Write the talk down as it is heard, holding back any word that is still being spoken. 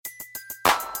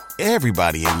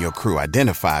Everybody in your crew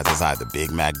identifies as either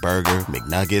Big Mac Burger,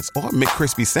 McNuggets, or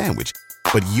McCrispy Sandwich.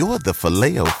 But you're the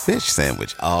Filet-O-Fish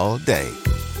Sandwich all day.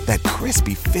 That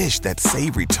crispy fish, that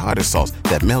savory tartar sauce,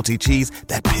 that melty cheese,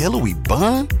 that pillowy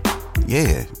bun.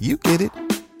 Yeah, you get it.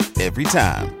 Every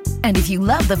time. And if you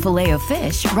love the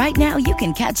Filet-O-Fish, right now you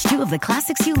can catch two of the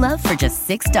classics you love for just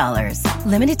 $6.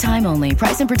 Limited time only.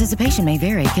 Price and participation may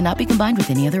vary. Cannot be combined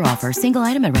with any other offer. Single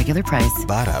item at regular price.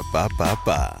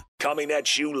 Ba-da-ba-ba-ba. Coming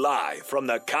at you live from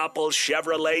the Coppel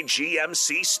Chevrolet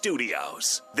GMC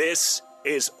studios. This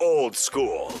is Old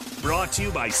School. Brought to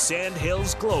you by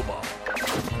Sandhills Global.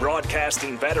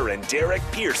 Broadcasting veteran Derek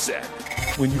Pearson.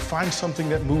 When you find something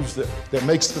that moves them, that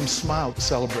makes them smile,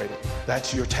 celebrate it.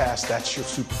 That's your task. That's your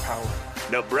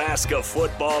superpower. Nebraska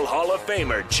Football Hall of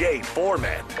Famer Jay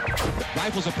Foreman.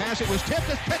 Rifles a pass. It was tipped.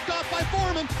 It's picked off by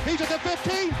Foreman. He's at the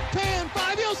 15, 10,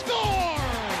 5. He'll score!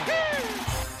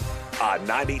 On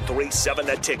 93.7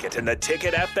 The Ticket and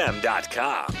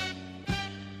theticketfm.com.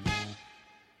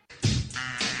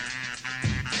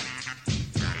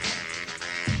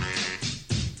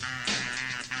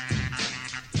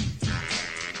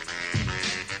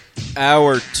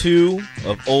 Hour 2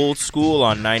 of Old School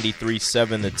on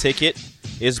 93.7 The Ticket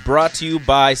is brought to you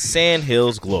by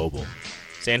Sandhills Global.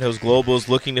 Sandhills Global is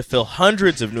looking to fill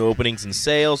hundreds of new openings in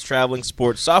sales, traveling,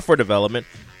 sports, software development,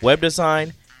 web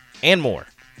design, and more.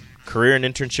 Career and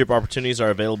internship opportunities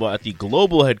are available at the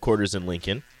global headquarters in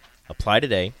Lincoln. Apply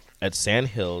today at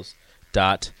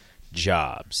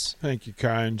sandhills.jobs. Thank you,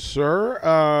 kind sir.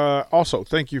 Also,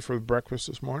 thank you for the breakfast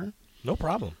this morning. No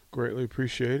problem. Greatly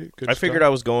appreciate it. Good I figured stuff. I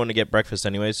was going to get breakfast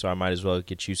anyway, so I might as well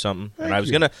get you something. Thank and I was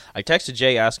you. I texted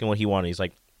Jay asking what he wanted. He's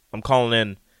like, I'm calling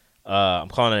in at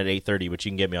 8:30, but you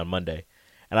can get me on Monday.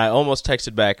 And I almost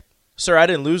texted back, sir, I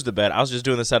didn't lose the bet. I was just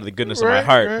doing this out of the goodness of my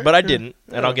heart. But I didn't,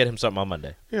 and I'll get him something on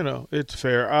Monday. You know, it's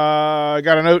fair. I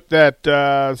got a note that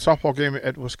the softball game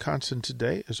at Wisconsin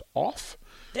today is off.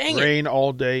 Dang Rain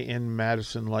all day in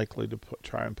Madison, likely to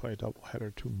try and play a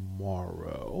doubleheader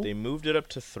tomorrow. They moved it up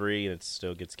to 3, and it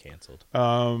still gets canceled.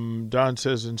 Don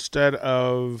says, instead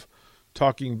of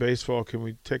talking baseball, can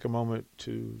we take a moment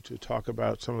to talk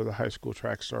about some of the high school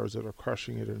track stars that are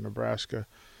crushing it in Nebraska?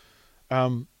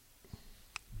 Okay,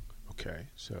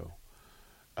 so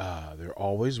there are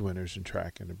always winners in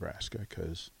track in Nebraska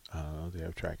because they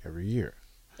have track every year.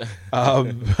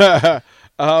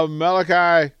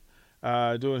 Malachi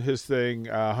doing his thing.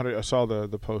 I saw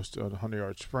the post on the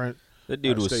 100-yard sprint. That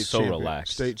dude was so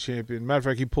relaxed. State champion. Matter of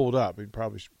fact, he pulled up. He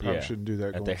probably shouldn't do that.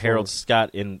 At going the Harold forward. Scott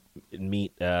in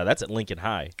meet. That's at Lincoln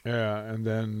High. Yeah, and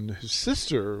then his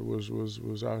sister was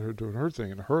out here doing her thing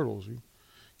in the hurdles,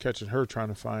 catching her, trying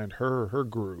to find her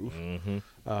groove. Mm-hmm.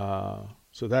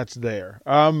 So that's there.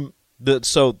 At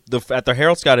the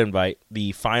Harold Scott invite,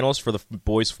 the finals for the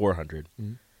boys 400.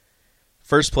 Mm-hmm.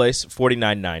 First place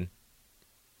 49.9.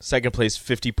 Second place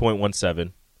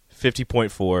 50.17,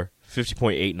 50.4,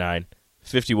 50.89,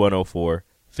 51.04,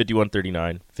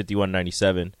 51.39,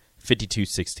 51.97,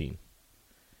 52.16.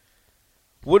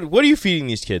 What are you feeding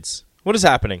these kids? What is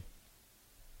happening?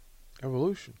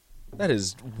 Evolution. That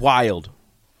is wild.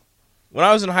 When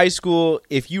I was in high school,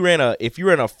 if you ran a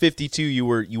 52, you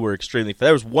were extremely fast.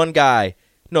 There was one guy.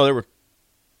 No, there were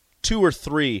 2 or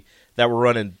 3 that were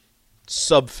running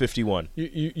sub 51.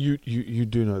 You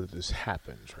do know that this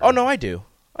happens, right? Oh no, I do.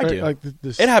 I do. Like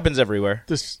this, it happens everywhere.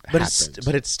 This but happens.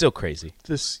 it's still crazy.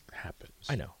 This happens.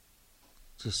 I know.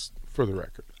 Just for the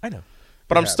record. I know.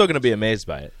 But I'm still going to be amazed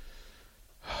by it.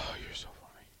 Oh, you're so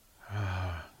funny.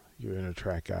 You're in a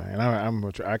track guy, and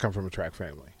I come from a track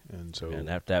family, and so And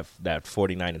that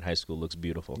 49 in high school looks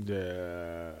beautiful.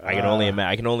 yeah, I can only imagine.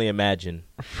 I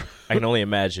can only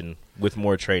imagine with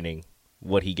more training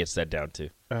what he gets that down to.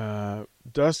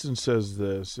 Dustin says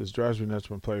this: "It drives me nuts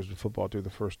when players in football do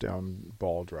the first down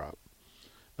ball drop,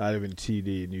 not even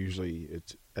TD, and usually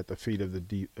it's at the feet of the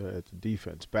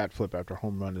defense. Bat flip after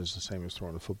home run is the same as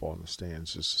throwing the football in the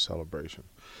stands, just a celebration.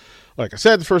 Like I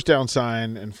said, the first down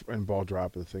sign and ball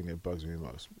drop are the thing that bugs me the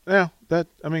most. Yeah, that's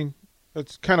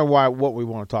kind of what we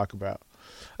want to talk about.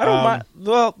 I don't mind.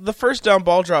 Well, the first down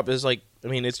ball drop is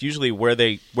it's usually where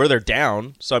they're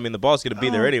down. So the ball's going to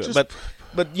be there anyway.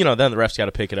 But then the ref's got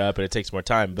to pick it up, and it takes more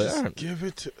time. But just give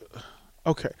it to.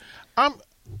 Okay, I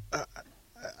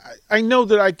know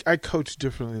that I coach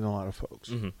differently than a lot of folks,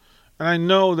 mm-hmm. and I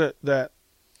know that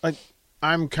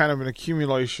I'm kind of an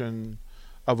accumulation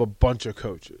of a bunch of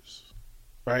coaches,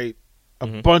 right? A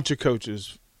mm-hmm. bunch of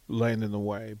coaches laying in the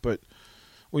way. But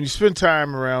when you spend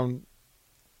time around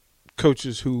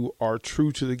coaches who are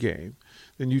true to the game,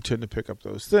 then you tend to pick up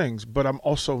those things. But I'm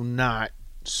also not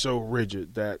so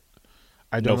rigid that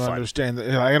I don't understand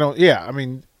that. I don't. Yeah,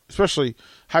 especially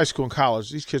high school and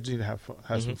college, these kids need to have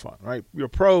some fun, right? You're a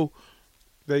pro,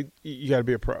 you got to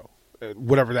be a pro,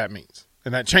 whatever that means,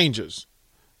 and that changes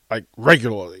like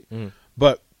regularly.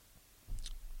 But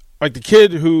like the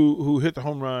kid who hit the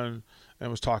home run and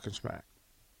was talking smack,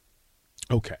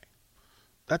 okay,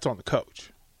 that's on the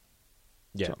coach.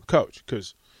 Yeah, it's on the coach,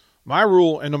 because my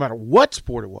rule, and no matter what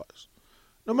sport it was,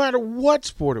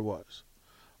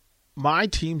 my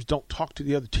teams don't talk to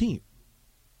the other team.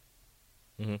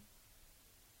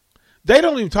 They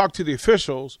don't even talk to the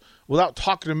officials without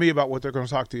talking to me about what they're going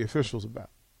to talk to the officials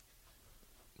about.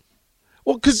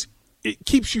 Well, because it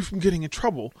keeps you from getting in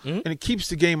trouble, and it keeps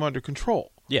the game under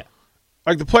control. Yeah.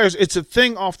 Like the players, it's a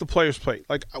thing off the player's plate.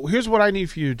 Like, here's what I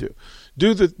need for you to do.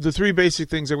 Do the three basic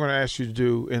things I'm going to ask you to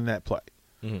do in that play.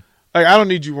 Like, I don't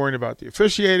need you worrying about the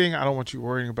officiating. I don't want you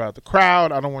worrying about the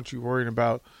crowd. I don't want you worrying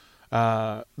about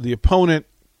the opponent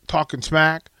talking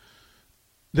smack.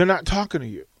 They're not talking to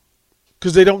you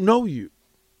because they don't know you.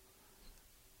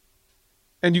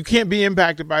 And you can't be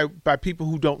impacted by people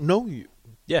who don't know you.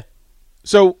 Yeah.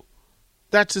 So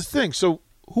that's the thing. So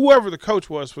whoever the coach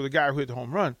was for the guy who hit the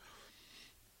home run,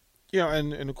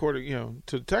 and according,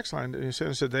 to the text line, they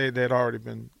said they had already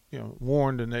been,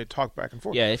 warned, and they talked back and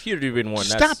forth. Yeah, if you'd been warned,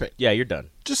 stop it. Yeah, you're done.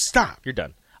 Just stop. You're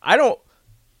done. I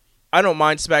don't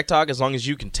mind smack talk as long as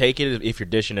you can take it if you're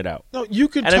dishing it out. No, you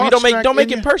can. And talk if you smack don't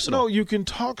make it personal. No, you can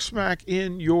talk smack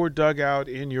in your dugout,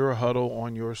 in your huddle,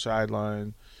 on your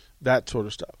sideline, that sort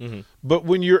of stuff. But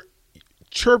when you're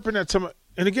chirping at someone,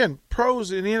 and again,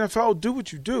 pros in the NFL do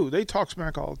what you do. They talk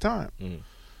smack all the time.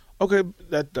 Okay,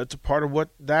 that's a part of what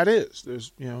that is.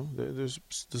 There's there's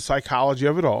the psychology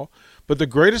of it all, but the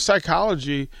greatest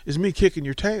psychology is me kicking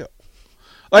your tail.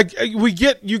 Like you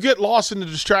get lost in the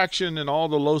distraction and all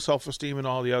the low self-esteem and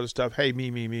all the other stuff. Hey,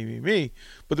 me.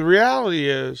 But the reality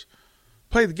is,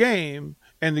 play the game,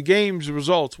 and the game's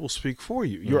results will speak for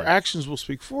you. Your actions will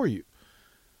speak for you.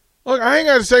 Look, I ain't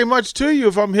got to say much to you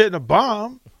if I'm hitting a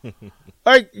bomb.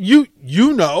 Like you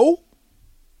know.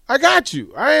 I got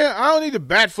you. I don't need to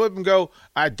bat flip and go,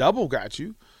 I double got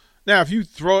you. Now, if you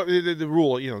throw it, the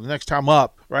rule, the next time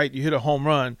up, right, you hit a home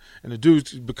run, and the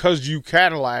dude's, because you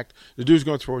Cadillac, the dude's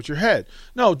going to throw it at your head.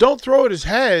 No, don't throw it at his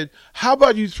head. How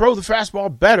about you throw the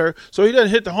fastball better so he doesn't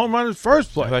hit the home run in the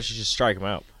first place? How about you just strike him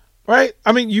out? Right?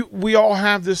 I mean, we all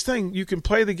have this thing. You can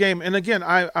play the game. And, again,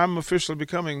 I'm officially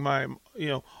becoming my,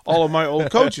 all of my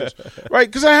old coaches, right?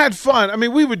 Because I had fun. I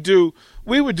mean, we would do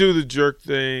the jerk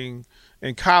thing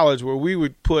in college where we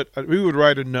would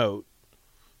write a note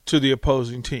to the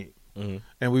opposing team,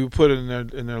 and we would put it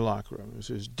in their locker room. It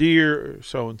says, "Dear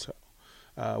so and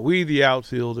so, we the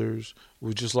outfielders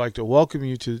would just like to welcome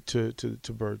you to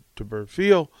Byrd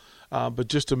Field, but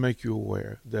just to make you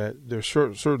aware that there's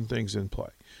certain things in play.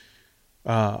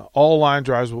 All line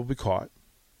drives will be caught.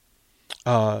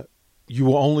 You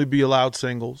will only be allowed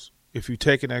singles. If you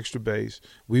take an extra base,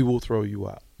 we will throw you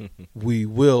out. We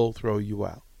will throw you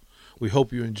out. We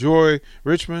hope you enjoy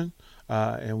Richmond,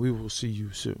 and we will see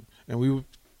you soon." And we would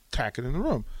tack it in the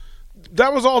room.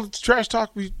 That was all the trash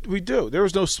talk we do. There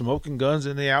was no smoking guns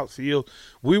in the outfield.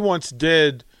 We once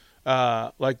did,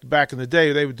 like back in the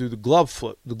day, they would do the glove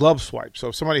swipe. So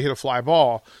if somebody hit a fly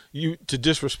ball, to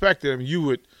disrespect them, you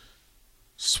would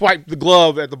swipe the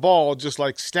glove at the ball, just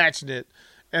like snatching it.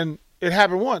 And it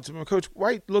happened once. And Coach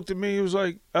White looked at me. He was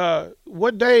like,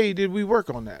 "What day did we work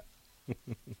on that?"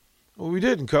 "Well, we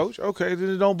didn't, Coach." "Okay, then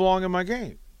it don't belong in my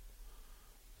game."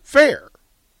 Fair.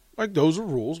 Like, those are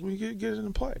rules. We get it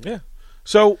in play. Yeah.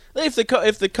 So if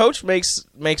the coach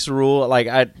makes a rule, like,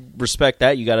 I respect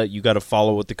that. You gotta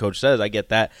follow what the coach says. I get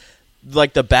that.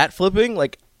 Like the bat flipping,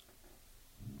 like,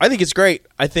 I think it's great.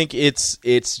 I think it's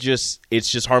just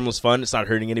harmless fun. It's not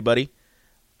hurting anybody.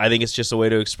 I think it's just a way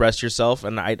to express yourself,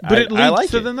 and but it leads I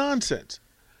like to it. The nonsense.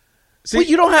 See, well,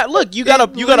 you don't have you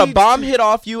got a bomb hit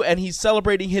off you, and he's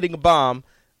celebrating hitting a bomb.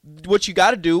 What you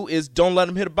got to do is don't let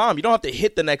him hit a bomb. You don't have to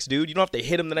hit the next dude. You don't have to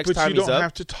hit him the next time he's up. But you don't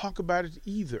have to talk about it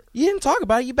either. You didn't talk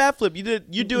about it. You bat flip.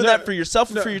 You're doing that for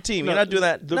yourself and for your team. You're not doing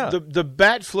that. The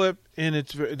bat flip,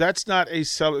 that's not a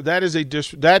that is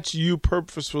that's you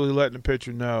purposefully letting the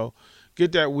pitcher know,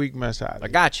 get that weak mess out of here. I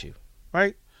got you.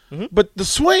 Right? Mm-hmm. But the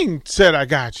swing said, "I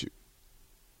got you."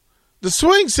 The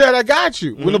swing said, "I got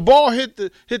you." Mm-hmm. When the ball hit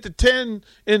the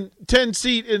 10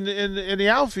 seat in the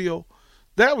outfield,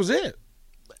 that was it.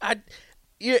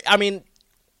 I mean,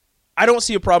 I don't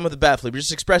see a problem with the bat flip. You're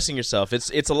just expressing yourself.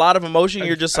 It's a lot of emotion.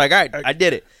 You're just like, all right, I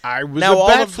did it. I was now, a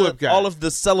bat flip guy. All of the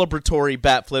celebratory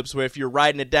bat flips, where if you're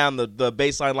riding it down the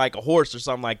baseline like a horse or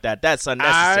something like that, that's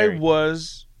unnecessary. I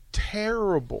was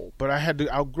terrible, but I had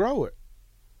to outgrow it.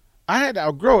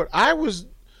 I was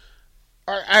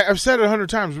I've said it 100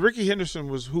 times. Ricky Henderson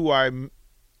was who I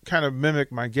kind of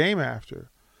mimicked my game after.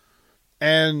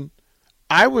 And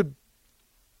I would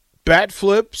bat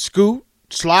flip, scoot,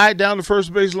 slide down the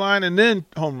first base line, and then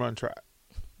home run try.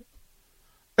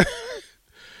 It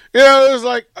was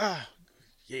like,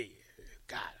 yeah,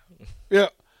 got him. Yeah.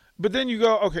 But then you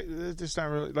go, okay, this not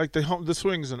really, like the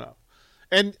swing's enough.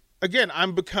 And again,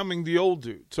 I'm becoming the old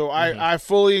dude. So I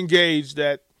fully engage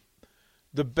that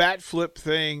the bat flip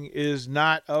thing is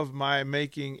not of my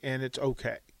making, and it's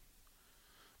okay.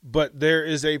 But there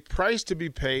is a price to be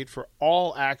paid for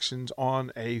all actions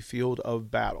on a field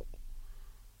of battle.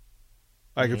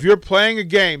 Like if you're playing a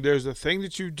game, there's a thing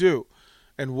that you do.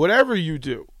 And whatever you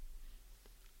do,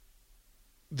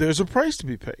 there's a price to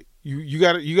be paid. You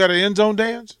got an end zone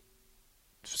dance?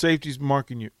 Safety's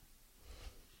marking you.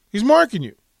 He's marking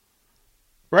you.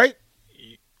 Right?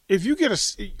 If you get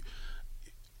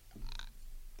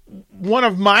one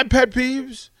of my pet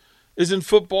peeves is in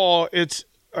football, it's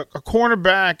a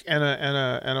cornerback and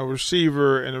a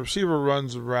receiver, and the receiver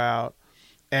runs a route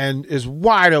and is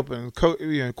wide open.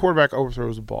 Quarterback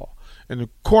overthrows the ball, and the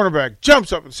cornerback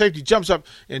jumps up, and safety jumps up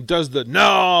and does the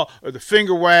no or the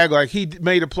finger wag like he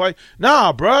made a play.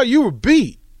 Nah, bro, you were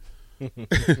beat.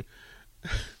 You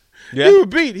were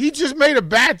beat. He just made a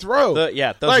bad throw. Those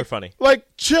are funny. Like,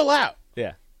 chill out.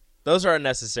 Yeah, those are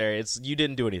unnecessary. You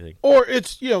didn't do anything. Or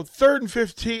it's 3rd and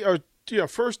 15, or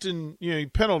first and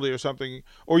penalty or something,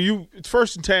 or it's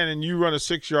 1st and 10 and you run a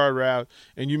 6-yard route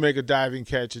and you make a diving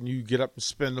catch and you get up and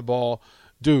spin the ball.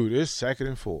 Dude, it's 2nd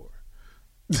and 4.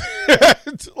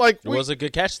 It was a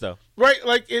good catch though, right?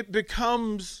 Like it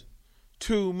becomes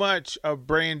too much of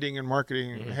branding and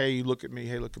marketing. Hey, look at me.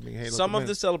 Hey, look at me. Hey, look Some at of me.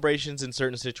 the celebrations in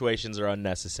certain situations are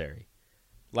unnecessary,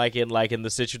 like in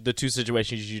the two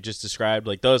situations you just described.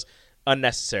 Like those.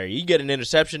 Unnecessary. You get an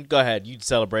interception, go ahead. You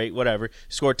celebrate, whatever. You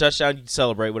score a touchdown, you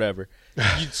celebrate, whatever.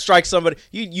 You strike somebody.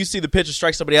 You see the pitcher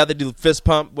strike somebody out. They do the fist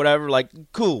pump, whatever. Like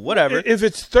cool, whatever. If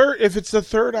it's the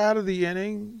third out of the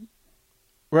inning,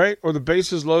 right, or the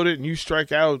base is loaded and you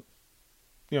strike out,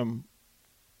 I don't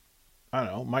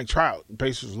know, Mike Trout,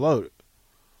 bases loaded.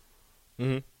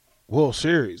 World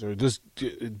Series or this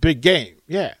big game,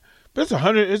 yeah. But it's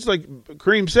 100. It's like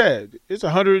Kareem said. It's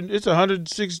 100. It's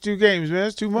 162 games, man.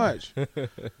 That's too much.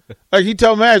 Like he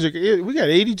told Magic, we got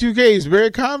 82 games,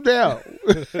 man. Calm down.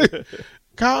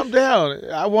 Calm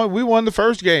down. We won the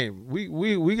first game.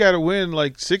 We got to win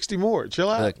like 60 more. Chill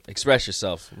out. Look, express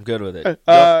yourself. I'm good with it.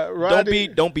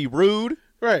 Don't be rude.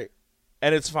 Right.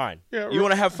 And it's fine. Yeah, you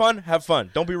want to have fun? Have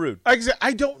fun. Don't be rude.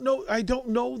 I don't know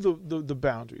the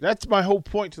boundary. That's my whole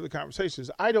point to the conversation.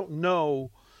 Is I don't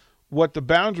know what the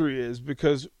boundary is,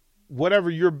 because whatever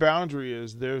your boundary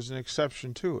is, there's an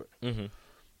exception to it.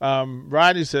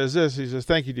 Rodney says this. He says,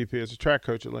 thank you, DP. As a track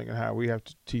coach at Lincoln High, we have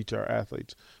to teach our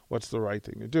athletes what's the right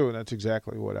thing to do, and that's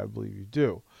exactly what I believe you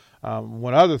do.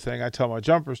 One other thing, I tell my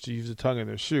jumpers to use the tongue in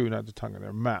their shoe, not the tongue in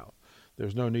their mouth.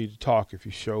 There's no need to talk if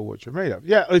you show what you're made of.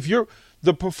 Yeah, if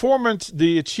the performance,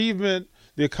 the achievement,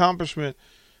 the accomplishment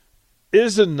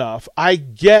is enough, I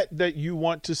get that you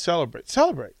want to celebrate.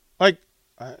 Celebrate. Like,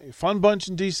 Fun Bunch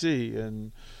in D.C.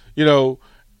 and,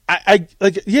 I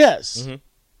like, yes,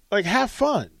 like have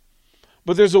fun.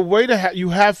 But there's a way to you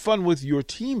have fun with your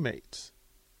teammates.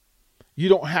 You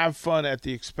don't have fun at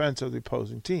the expense of the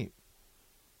opposing team.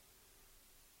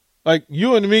 Like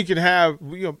you and me can have,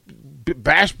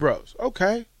 bash bros.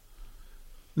 Okay.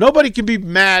 Nobody can be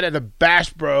mad at a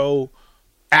bash bro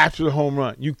after the home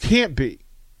run. You can't be.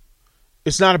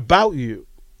 It's not about you.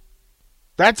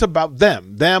 That's about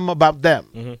them. Them about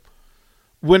them.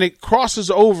 When it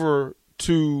crosses over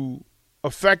to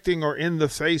affecting or in the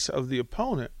face of the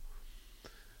opponent,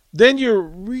 then you're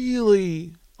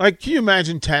really like, can you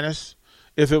imagine tennis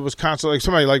if it was constantly like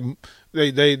somebody like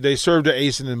they served an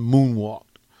ace and then moonwalked?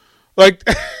 Like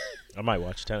I might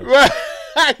watch tennis.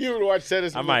 You would watch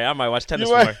tennis. I might watch tennis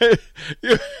more.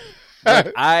 Look,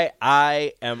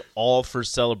 I am all for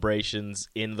celebrations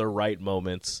in the right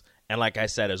moments. And like I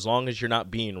said, as long as you're not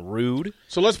being rude.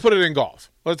 So let's put it in golf.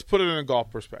 Let's put it in a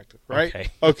golf perspective, right?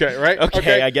 Okay, right?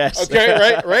 Okay, I guess.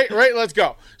 Okay, right. Let's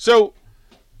go. So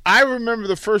I remember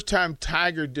the first time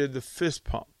Tiger did the fist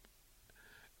pump.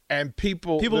 And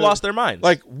people lost their minds.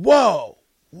 Like, whoa.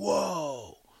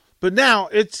 But now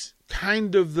it's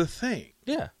kind of the thing.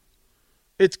 Yeah.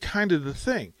 It's kind of the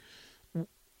thing.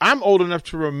 I'm old enough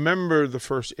to remember the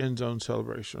first end zone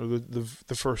celebration, or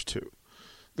the first two.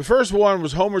 The first one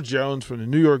was Homer Jones from the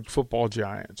New York Football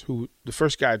Giants, who the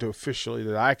first guy to officially,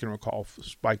 that I can recall,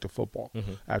 spiked a football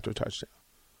after a touchdown.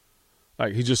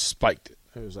 Like, he just spiked it.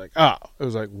 It was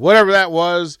like, whatever that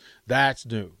was, that's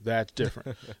new. That's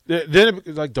different. Then it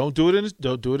was like, don't do it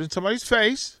in somebody's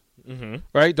face. Mm-hmm.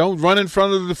 Right? Don't run in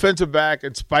front of the defensive back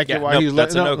and spike it while he's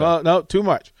letting no, too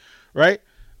much. Right?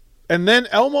 And then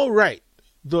Elmo Wright,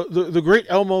 the great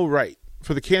Elmo Wright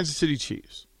for the Kansas City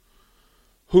Chiefs,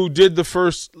 who did the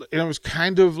first, and it was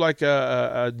kind of like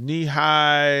a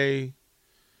knee-high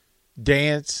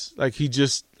dance. Like he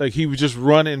would just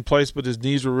run in place, but his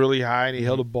knees were really high, and he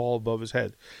held a ball above his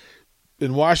head.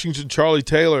 In Washington, Charlie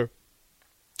Taylor,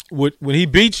 when he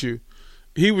beat you,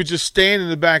 he would just stand in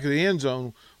the back of the end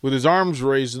zone with his arms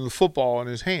raised and the football in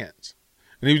his hands.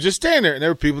 And he would just stand there, and there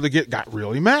were people that got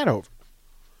really mad over it.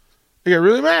 They got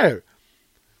really mad at it.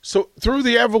 So through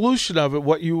the evolution of it,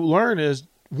 what you learn is,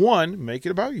 one, make it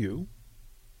about you.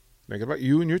 Make it about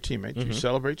you and your teammates. Mm-hmm. You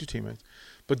celebrate your teammates.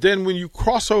 But then when you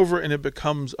cross over and it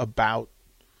becomes about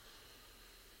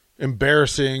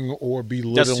embarrassing or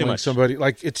belittling somebody,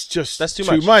 like it's just that's too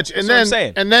much. And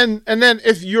then and then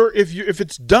if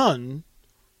it's done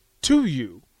to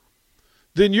you,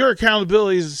 then your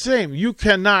accountability is the same. You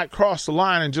cannot cross the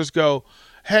line and just go,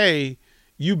 "Hey,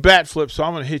 you bat flip, so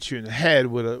I'm going to hit you in the head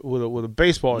with a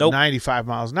baseball at 95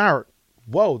 miles an hour."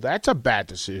 Whoa, that's a bad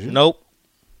decision. Nope.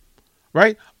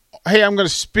 Right? Hey, I'm going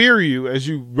to spear you as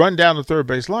you run down the third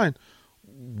base line.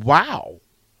 Wow.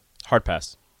 Hard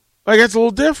pass. Like, that's a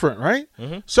little different, right?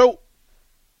 Mm-hmm. So,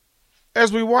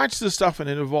 as we watch this stuff and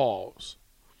it evolves,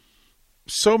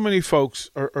 so many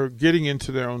folks are getting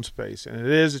into their own space, and it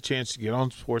is a chance to get on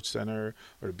SportsCenter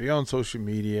or to be on social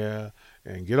media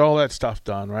and get all that stuff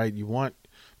done, right? You want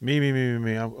me.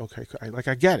 Okay,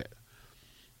 I get it.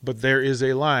 But there is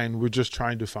a line. We're just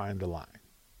trying to find the line.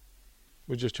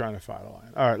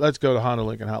 All right, let's go to Honda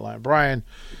Lincoln Hotline. Brian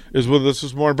is with us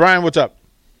this morning. Brian, what's up?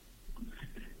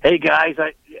 Hey, guys.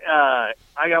 I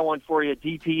got one for you.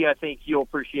 DP, I think you'll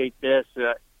appreciate this.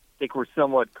 I think we're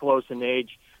somewhat close in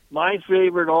age. My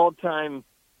favorite all-time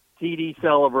TD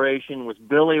celebration was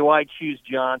Billy White Shoes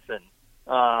Johnson.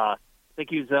 I think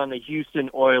he was on the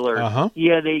Houston Oilers. Uh-huh. He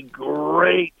had a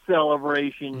great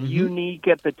celebration, mm-hmm. unique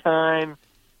at the time,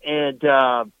 and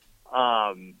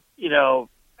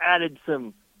added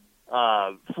some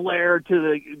flair to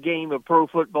the game of pro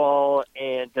football,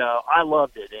 and I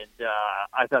loved it, and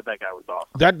I thought that guy was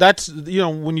awesome. That's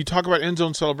when you talk about end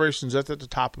zone celebrations, that's at the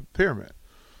top of the pyramid.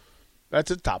 That's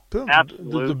at the top of the pyramid.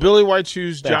 Absolutely. The Billy White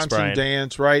Shoes Thanks, Johnson Brian.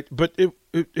 dance, right? But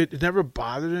it never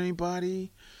bothered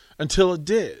anybody until it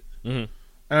did. Mm-hmm. And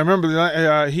I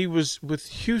remember he was with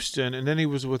Houston, and then he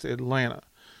was with Atlanta,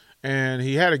 and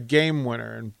he had a game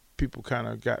winner, and people kind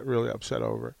of got really upset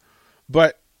over it.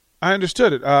 But I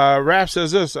understood it. Raph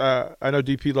says this. I know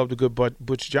DP loved a good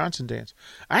Butch Johnson dance.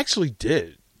 I actually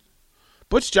did.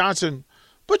 Butch Johnson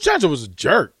was a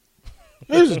jerk.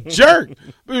 He was a jerk.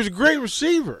 But he was a great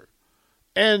receiver.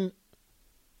 And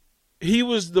he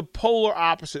was the polar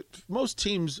opposite. Most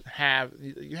teams have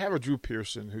a Drew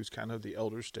Pearson who's kind of the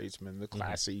elder statesman, the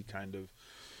classy kind of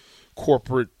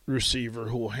corporate receiver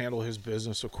who will handle his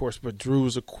business, of course. But Drew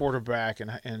was a quarterback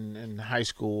in high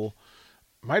school.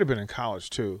 Might have been in college,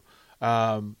 too.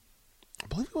 I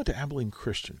believe he went to Abilene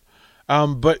Christian.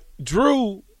 But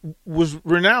Drew was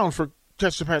renowned for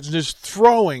catch the pass and just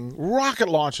throwing, rocket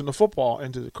launching the football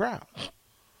into the crowd.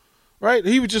 Right?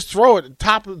 He would just throw it at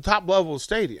the top level of the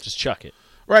stadium. Just chuck it.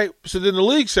 Right? So then the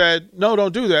league said, no,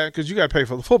 don't do that because you got to pay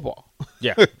for the football.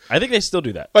 Yeah. I think they still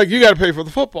do that. Like, you got to pay for the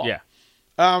football. Yeah.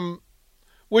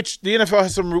 Which the NFL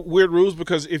has some weird rules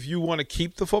because if you want to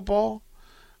keep the football,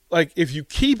 like if you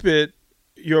keep it,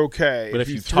 you're okay. But if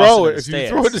you throw it, if you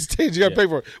throw it in the stands, you got to pay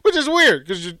for it, which is weird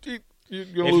because you're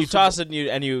if you toss it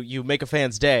and you make a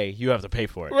fan's day, you have to pay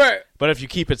for it. Right. But if you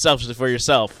keep it selfishly for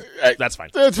yourself, that's fine.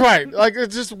 That's right. Like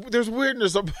it's just there's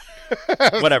weirdness.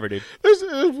 Whatever, dude. There's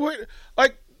weird.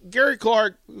 Like Gary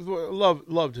Clark,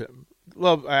 loved him.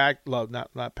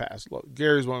 Not past.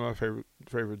 Gary's one of my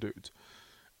favorite dudes.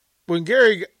 When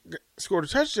Gary scored a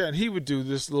touchdown, he would do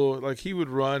this little, like he would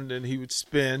run and he would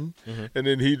spin, and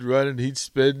then he'd run and he'd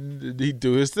spin and he'd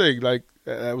do his thing. Like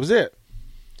that was it.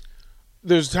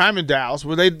 There's a time in Dallas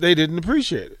where they didn't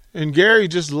appreciate it, and Gary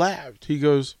just laughed. He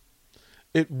goes,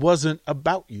 "It wasn't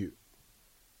about you.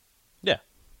 Yeah,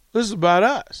 this is about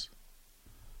us.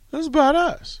 This is about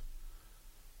us."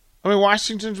 I mean,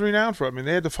 Washington's renowned for it. I mean,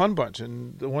 they had the Fun Bunch,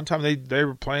 and the one time they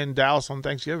were playing Dallas on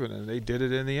Thanksgiving, and they did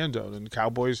it in the end zone, and the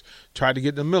Cowboys tried to get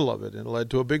in the middle of it, and it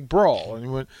led to a big brawl. And he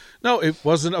went, "No, it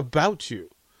wasn't about you."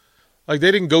 Like,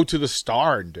 they didn't go to the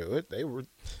Star and do it. They were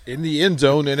in the end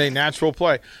zone in a natural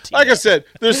play. Like I said,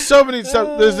 there's so many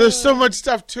stuff. There's so much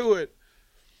stuff to it,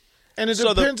 and it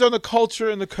depends on the culture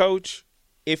and the coach.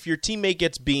 If your teammate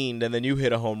gets beamed and then you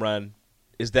hit a home run,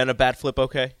 Is then a bat flip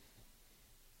okay?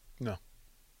 No.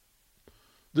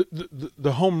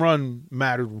 The home run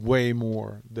mattered way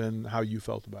more than how you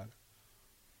felt about it.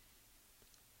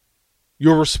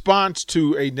 Your response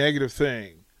to a negative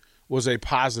thing was a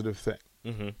positive thing.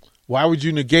 Mm-hmm. Why would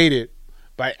you negate it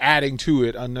by adding to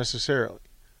it unnecessarily?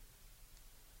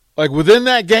 Like within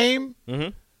that game,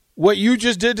 what you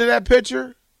just did to that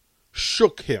pitcher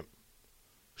shook him.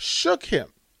 Shook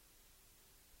him.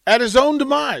 At his own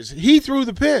demise. He threw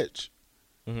the pitch.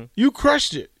 Mm-hmm. You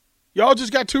crushed it. Y'all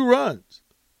just got 2 runs.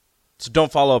 So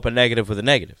don't follow up a negative with a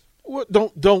negative. Well,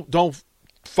 don't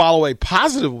follow a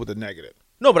positive with a negative.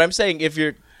 No, but I'm saying if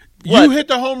you're you hit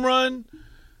the home run,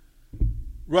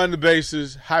 run the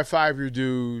bases, high five your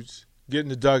dudes, get in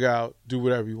the dugout, do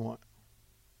whatever you want.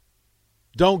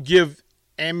 Don't give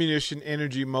ammunition,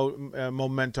 energy,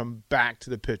 momentum back to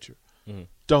the pitcher. Mm-hmm.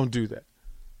 Don't do that.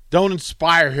 Don't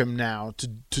inspire him now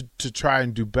to try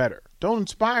and do better. Don't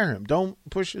inspire him. Don't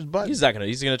push his button. He's not gonna.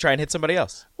 He's gonna try and hit somebody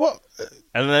else. Well,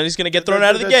 and then he's gonna get thrown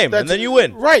out of the game, and then you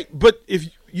win. Right, but if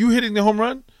you hitting the home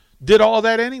run did all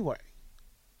that anyway.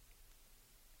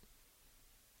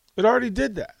 It already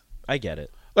did that. I get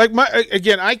it. Like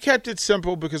I kept it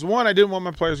simple because one, I didn't want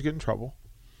my players to get in trouble.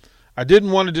 I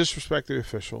didn't want to disrespect the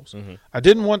officials. Mm-hmm. I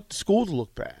didn't want the school to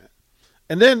look bad.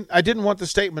 And then I didn't want the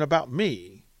statement about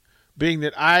me being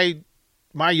that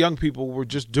my young people were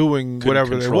just doing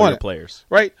whatever they wanted. Your players.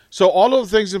 Right? So all of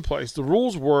the things in place, the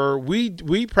rules were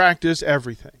we practice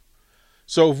everything.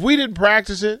 So if we didn't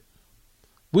practice it,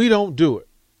 we don't do it.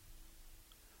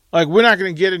 Like, we're not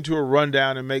going to get into a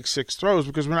rundown and make 6 throws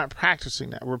because we're not practicing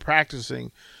that. We're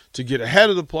practicing to get ahead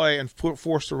of the play and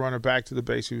force the runner back to the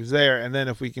base who's there. And then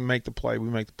if we can make the play, we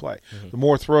make the play. Mm-hmm. The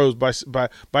more throws,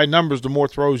 by numbers, the more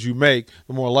throws you make,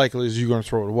 the more likely is you're going to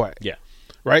throw it away. Yeah.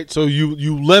 Right? So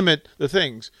you limit the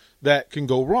things that can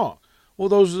go wrong. Well,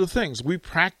 those are the things. We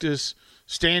practice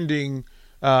standing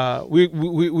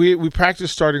we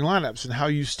practice starting lineups and how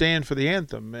you stand for the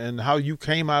anthem and how you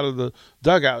came out of the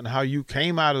dugout and how you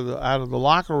came out of the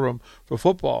locker room for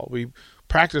football. We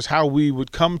practice how we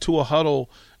would come to a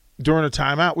huddle during a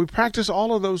timeout. We practice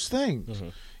all of those things.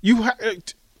 Mm-hmm.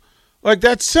 Like,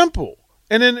 that's simple.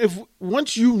 And then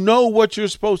once you know what you're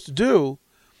supposed to do,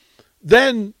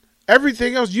 then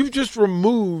everything else, you've just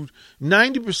removed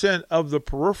 90% of the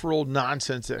peripheral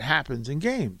nonsense that happens in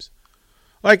games.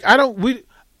 Like,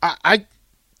 I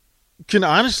can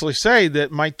honestly say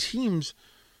that my teams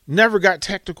never got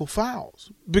technical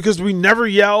fouls because we never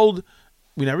yelled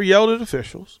at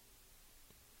officials.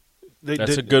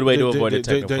 That's a good way to avoid a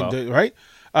technical foul. Right?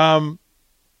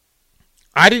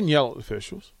 I didn't yell at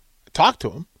officials. I talked to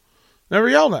them. Never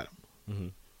yelled at them. Mm-hmm.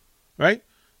 Right?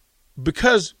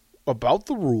 Because about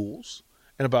the rules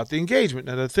and about the engagement.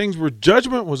 Now, the things where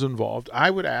judgment was involved, I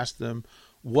would ask them,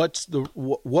 what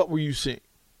were you seeing?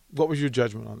 What was your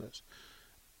judgment on this?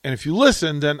 And if you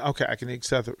listen, then, okay, I can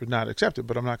accept it or not accept it,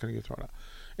 but I'm not going to get thrown out.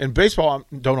 In baseball,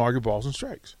 don't argue balls and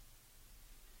strikes.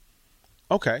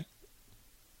 Okay.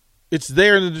 It's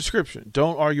there in the description.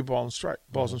 Don't argue balls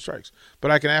and strikes. But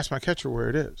I can ask my catcher where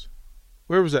it is.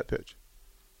 Where was that pitch?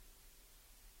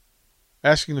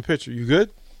 Asking the pitcher, you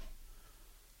good?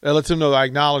 That lets him know that I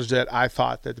acknowledge that I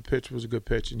thought that the pitch was a good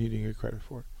pitch and he didn't get credit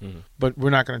for it. Mm-hmm. But we're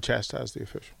not going to chastise the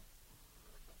official.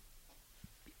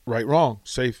 Right, wrong,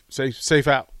 safe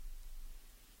out.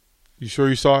 You sure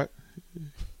you saw it?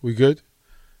 We good?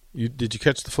 Did you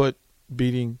catch the foot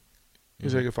beating?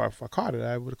 He's like, if I caught it,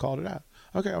 I would have called it out.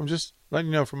 Okay, I'm just letting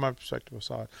you know from my perspective. I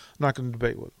saw it. I'm not going to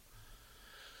debate with him.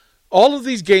 All of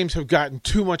these games have gotten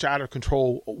too much out of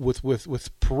control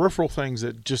with peripheral things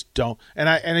that just don't.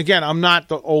 And again, I'm not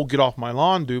the old get off my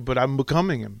lawn dude, but I'm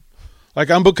becoming him.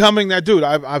 Like, I'm becoming that dude.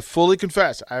 I fully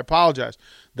confess. I apologize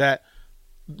that.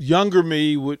 Older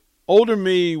me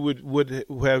would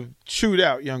have chewed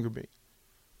out younger me.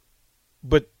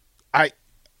 But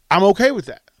I'm okay with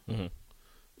that. Mm-hmm.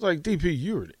 It's like, DP,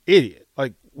 you're an idiot.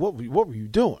 Like, what were you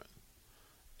doing?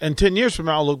 And 10 years from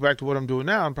now, I'll look back to what I'm doing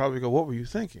now and probably go, what were you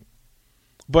thinking?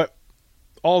 But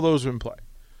all those are in play.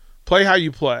 Play how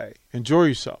you play. Enjoy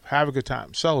yourself. Have a good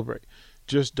time. Celebrate.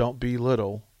 Just don't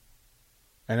belittle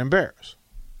and embarrass.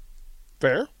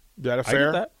 Fair? Is that a fair?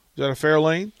 I get that. Is that a fair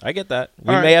lane? I get that.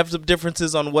 We may have some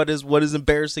differences on what is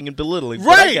embarrassing and belittling.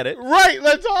 Right, but I get it. Right.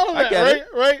 That's all of that.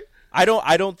 Right. I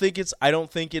don't think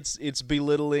it's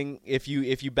belittling if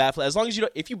you bat flip. As long as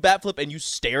if you bat flip and you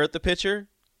stare at the pitcher,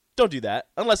 don't do that.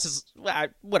 Unless it's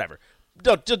whatever.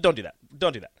 Don't do that.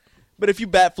 Don't do that. But if you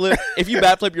bat flip,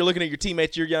 you're looking at your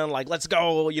teammates, you're yelling like, "Let's go,"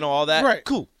 all that. Right.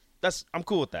 Cool. I'm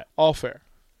cool with that. All fair.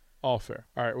 All fair.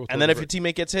 All right. And then if your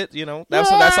teammate gets hit,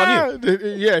 that's on you.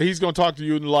 Yeah, he's going to talk to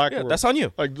you in the locker room. That's on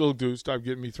you. Like, little dude, stop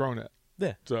getting me thrown at.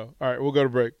 Yeah. So, all right, we'll go to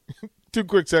break. 2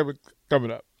 quick segments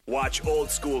coming up. Watch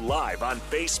Old School live on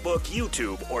Facebook,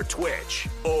 YouTube, or Twitch.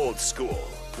 Old School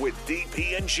with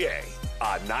DP and J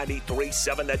on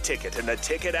 93.7 The Ticket and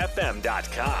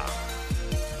theticketfm.com.